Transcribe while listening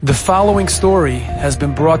The following story has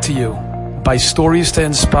been brought to you by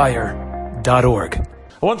StoriesToInspire.org. I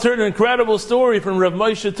once heard an incredible story from Rav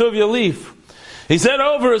Moshe Tuvia Leaf. He said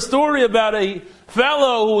over a story about a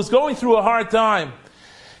fellow who was going through a hard time.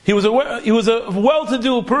 He was a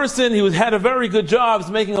well-to-do person. He had a very good job. He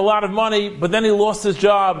was making a lot of money, but then he lost his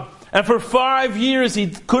job. And for 5 years, he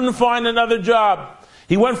couldn't find another job.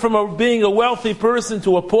 He went from being a wealthy person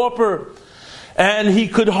to a pauper, and he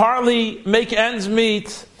could hardly make ends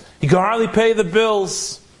meet. He could hardly pay the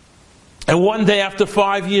bills. And one day after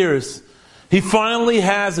 5 years, he finally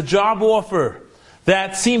has a job offer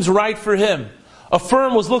that seems right for him. A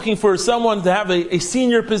firm was looking for someone to have a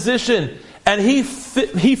senior position, and he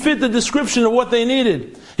fit the description of what they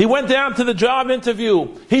needed. He went down to the job interview.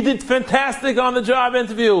 He did fantastic on the job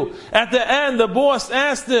interview. At the end, the boss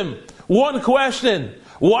asked him one question: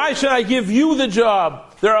 why should I give you the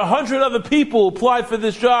job? There are 100 other people who applied for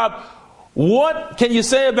this job. What can you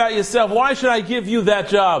say about yourself? Why should I give you that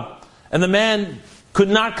job? And the man could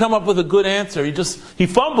not come up with a good answer. He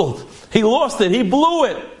fumbled. He lost it. He blew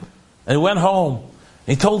it. And he went home.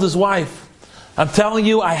 He told his wife, I'm telling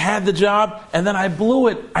you, I had the job, and then I blew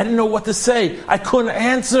it. I didn't know what to say. I couldn't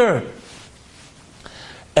answer.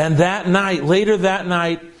 And later that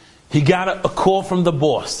night, he got a call from the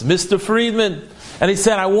boss, Mr. Friedman. And he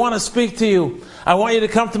said, I want to speak to you. I want you to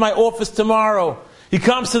come to my office tomorrow. He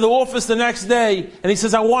comes to the office the next day, and he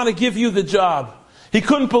says, I want to give you the job. He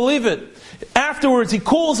couldn't believe it. Afterwards, he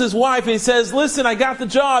calls his wife, and he says, listen, I got the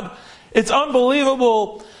job. It's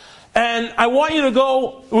unbelievable. And I want you to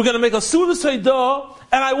go, we're going to make a Suda Seidah,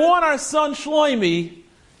 and I want our son Shloimi,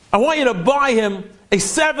 I want you to buy him a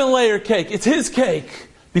 7-layer cake. It's his cake,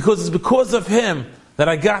 because it's because of him that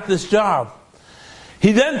I got this job.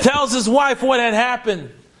 He then tells his wife what had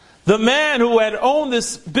happened. The man who had owned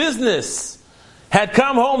this business had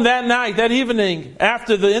come home that evening,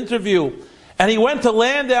 after the interview, and he went to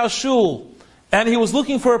Landau Shul, and he was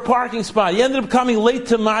looking for a parking spot. He ended up coming late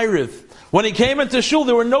to Ma'ariv. When he came into Shul,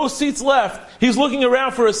 there were no seats left. He's looking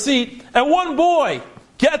around for a seat, and one boy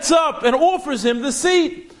gets up and offers him the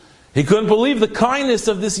seat. He couldn't believe the kindness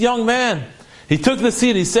of this young man. He took the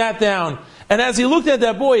seat, he sat down, and as he looked at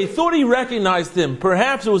that boy, he thought he recognized him.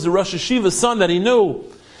 Perhaps it was a Rosh Hashiva's son that he knew,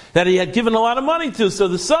 that he had given a lot of money to. So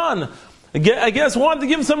the son, I guess, wanted to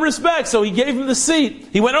give him some respect, so he gave him the seat.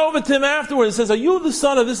 He went over to him afterwards and says, are you the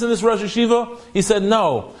son of this and this Rosh Hashiva? He said,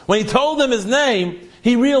 no. When he told him his name,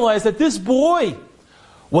 he realized that this boy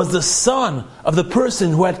was the son of the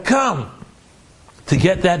person who had come to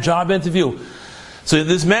get that job interview. So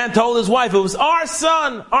this man told his wife, it was our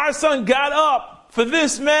son. Our son got up for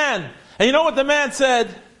this man. And you know what the man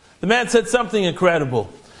said? The man said something incredible.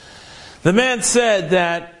 The man said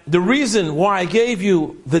that the reason why I gave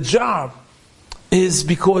you the job is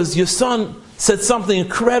because your son said something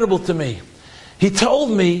incredible to me. He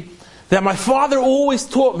told me that my father always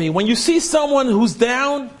taught me, when you see someone who's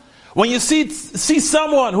down, when you see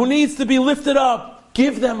someone who needs to be lifted up,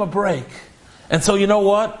 give them a break. And so you know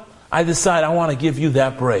what? I decided I want to give you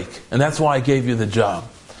that break. And that's why I gave you the job.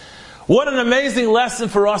 What an amazing lesson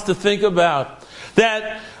for us to think about.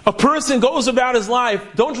 That a person goes about his life,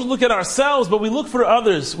 don't just look at ourselves, but we look for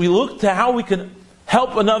others. We look to how we can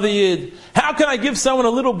help another Yid. How can I give someone a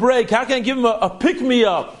little break? How can I give him a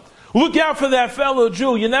pick-me-up? Look out for that fellow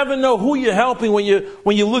Jew. You never know who you're helping when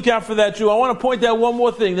you look out for that Jew. I want to point out one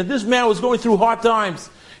more thing, that this man was going through hard times.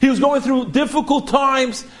 He was going through difficult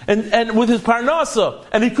times and with his parnasa,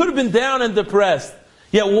 and he could have been down and depressed.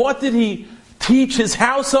 Yet what did he teach his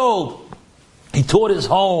household? He taught his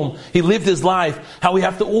home. He lived his life. How we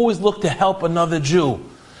have to always look to help another Jew.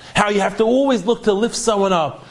 How you have to always look to lift someone up.